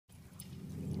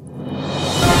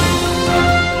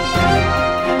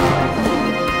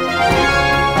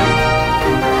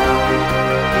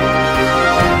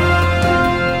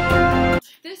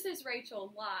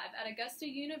Rachel live at Augusta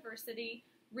University,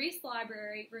 Reese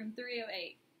Library, room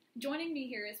 308. Joining me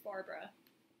here is Barbara.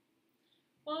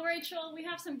 Well, Rachel, we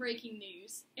have some breaking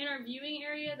news. In our viewing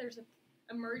area, there's an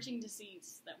emerging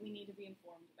disease that we need to be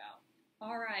informed about.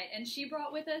 All right, and she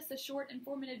brought with us a short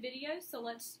informative video, so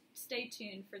let's stay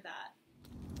tuned for that.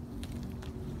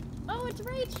 Oh, it's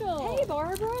Rachel. Hey,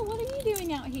 Barbara, what are you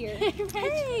doing out here?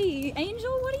 Hey,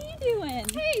 Angel, what are you doing?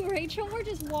 Hey, Rachel, we're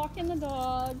just walking the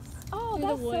dogs. Oh, through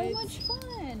that's the so woods. much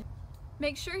fun.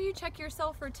 Make sure you check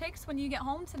yourself for ticks when you get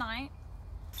home tonight.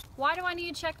 Why do I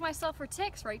need to check myself for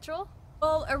ticks, Rachel?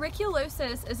 Well,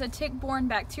 Ehrlichiosis is a tick-borne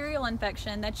bacterial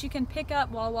infection that you can pick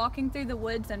up while walking through the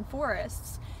woods and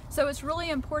forests. So it's really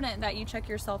important that you check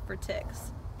yourself for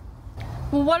ticks.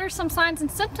 Well, what are some signs and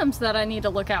symptoms that I need to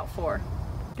look out for?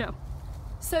 Go.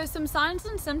 So some signs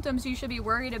and symptoms you should be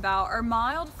worried about are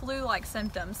mild flu-like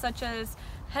symptoms such as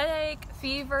headache,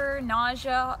 fever,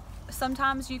 nausea.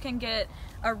 Sometimes you can get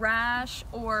a rash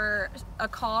or a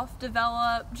cough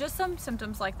develop, just some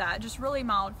symptoms like that, just really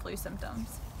mild flu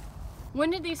symptoms.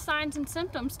 When did these signs and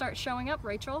symptoms start showing up,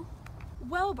 Rachel?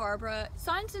 Well, Barbara,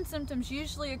 signs and symptoms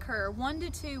usually occur 1 to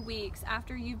 2 weeks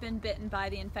after you've been bitten by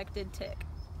the infected tick.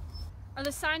 Are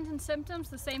the signs and symptoms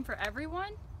the same for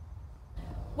everyone?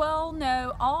 Well,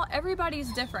 no,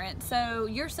 everybody's different, so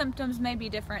your symptoms may be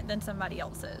different than somebody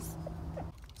else's.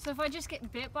 So if I just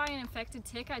get bit by an infected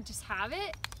tick, I just have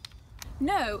it?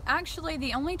 No, actually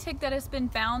the only tick that has been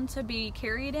found to be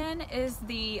carried in is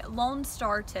the Lone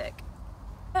Star tick.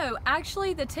 No,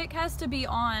 actually the tick has to be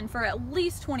on for at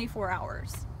least 24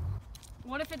 hours.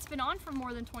 What if it's been on for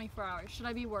more than 24 hours? Should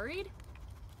I be worried?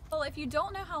 Well, if you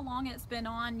don't know how long it's been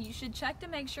on, you should check to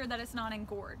make sure that it's not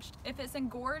engorged. If it's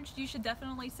engorged, you should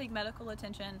definitely seek medical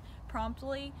attention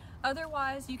promptly.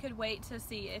 Otherwise, you could wait to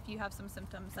see if you have some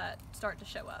symptoms that start to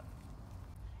show up.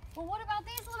 Well, what about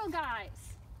these little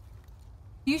guys?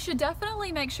 You should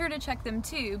definitely make sure to check them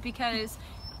too, because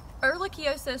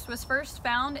Ehrlichiosis was first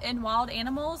found in wild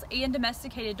animals and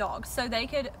domesticated dogs, so they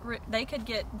could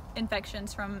get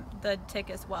infections from the tick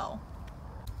as well.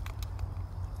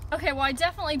 Okay, well, I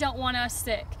definitely don't want us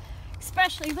sick,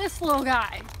 especially this little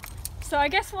guy. So I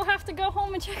guess we'll have to go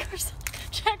home and check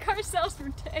ourselves for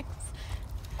ticks.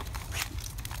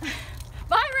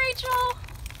 Bye, Rachel!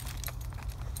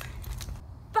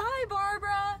 Bye,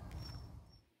 Barbara!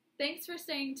 Thanks for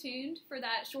staying tuned for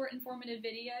that short informative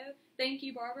video. Thank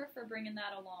you, Barbara, for bringing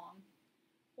that along.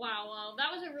 Wow, well, that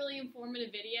was a really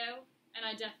informative video, and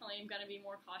I definitely am going to be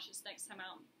more cautious next time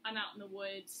I'm out in the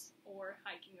woods or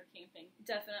hiking or camping.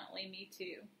 Definitely, me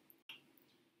too.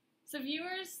 So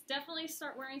viewers, definitely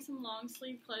start wearing some long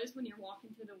sleeve clothes when you're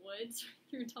walking through the woods or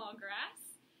through tall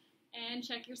grass, and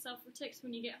check yourself for ticks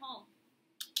when you get home.